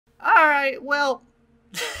Alright, well,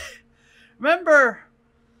 remember,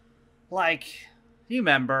 you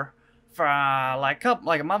remember, for like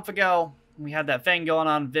a month ago, we had that thing going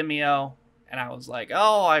on Vimeo, and I was like,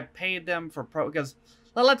 oh, I paid them for because,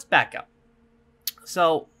 well, let's back up.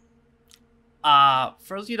 So, for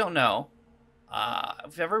those of you who don't know,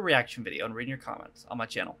 if you have a reaction video and reading your comments on my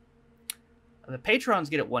channel, the Patrons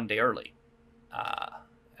get it 1 day early, uh,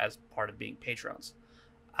 as part of being Patrons.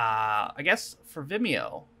 I guess for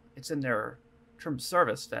Vimeo, it's in their terms of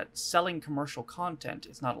service that selling commercial content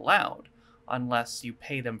is not allowed unless you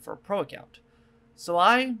pay them for a pro account. So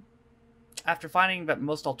I, after finding that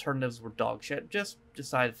most alternatives were dog shit, just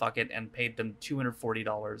decided fuck it and paid them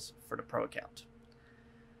 $240 for the pro account.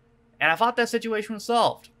 And I thought that situation was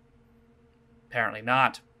solved. Apparently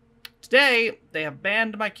not. Today, they have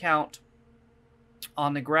banned my account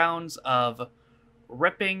on the grounds of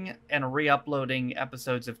ripping and re-uploading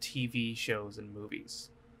episodes of TV shows and movies,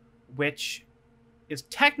 which is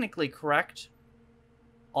technically correct,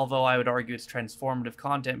 although I would argue it's transformative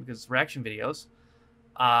content because it's reaction videos.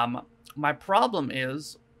 My problem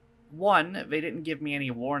is, one, they didn't give me any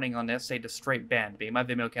warning on this. They just straight banned me. My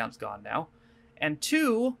Vimeo account's gone now. And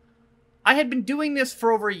two, I had been doing this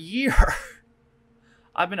for over a year.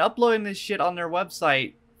 I've been uploading this shit on their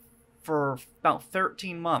website for about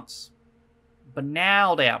 13 months. But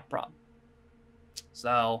now they have a problem.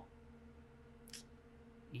 So,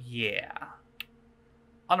 yeah.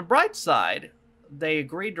 On the bright side, they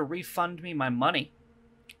agreed to refund me my money.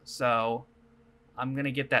 So, I'm going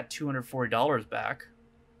to get that $240 back.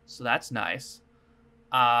 So that's nice.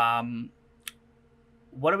 What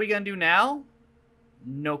are we going to do now?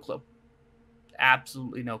 No clue.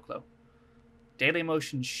 Absolutely no clue.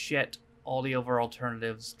 Dailymotion shit. All the other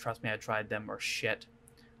alternatives, trust me, I tried them, are shit.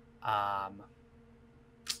 Yeah,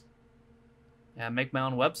 make my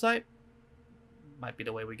own website. Might be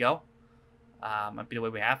the way we go. Might be the way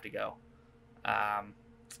we have to go.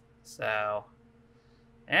 So,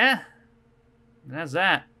 yeah. And that's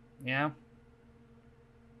that. Yeah.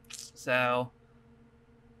 So,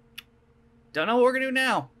 don't know what we're going to do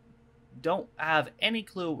now. Don't have any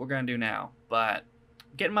clue what we're going to do now. But,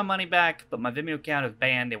 getting my money back, but my Vimeo account is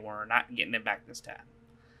banned and we're not getting it back this time.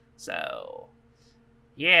 So,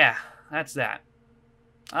 yeah, that's that.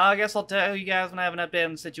 I guess I'll tell you guys when I have an update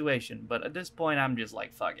on the situation, but at this point, I'm just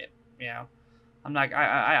like, fuck it, you know? I'm like,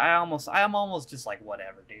 I'm almost just like,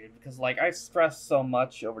 whatever, dude, because, like, I stress so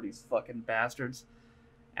much over these fucking bastards,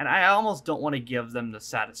 and I almost don't want to give them the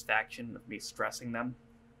satisfaction of me stressing them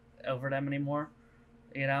over them anymore,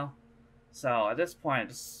 you know? So, at this point,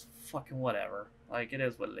 just fucking whatever. Like, it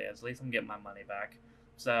is what it is. At least I'm getting my money back.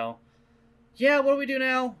 So, yeah, what do we do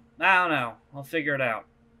now? I don't know. I'll figure it out,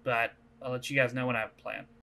 but I'll let you guys know when I have a plan.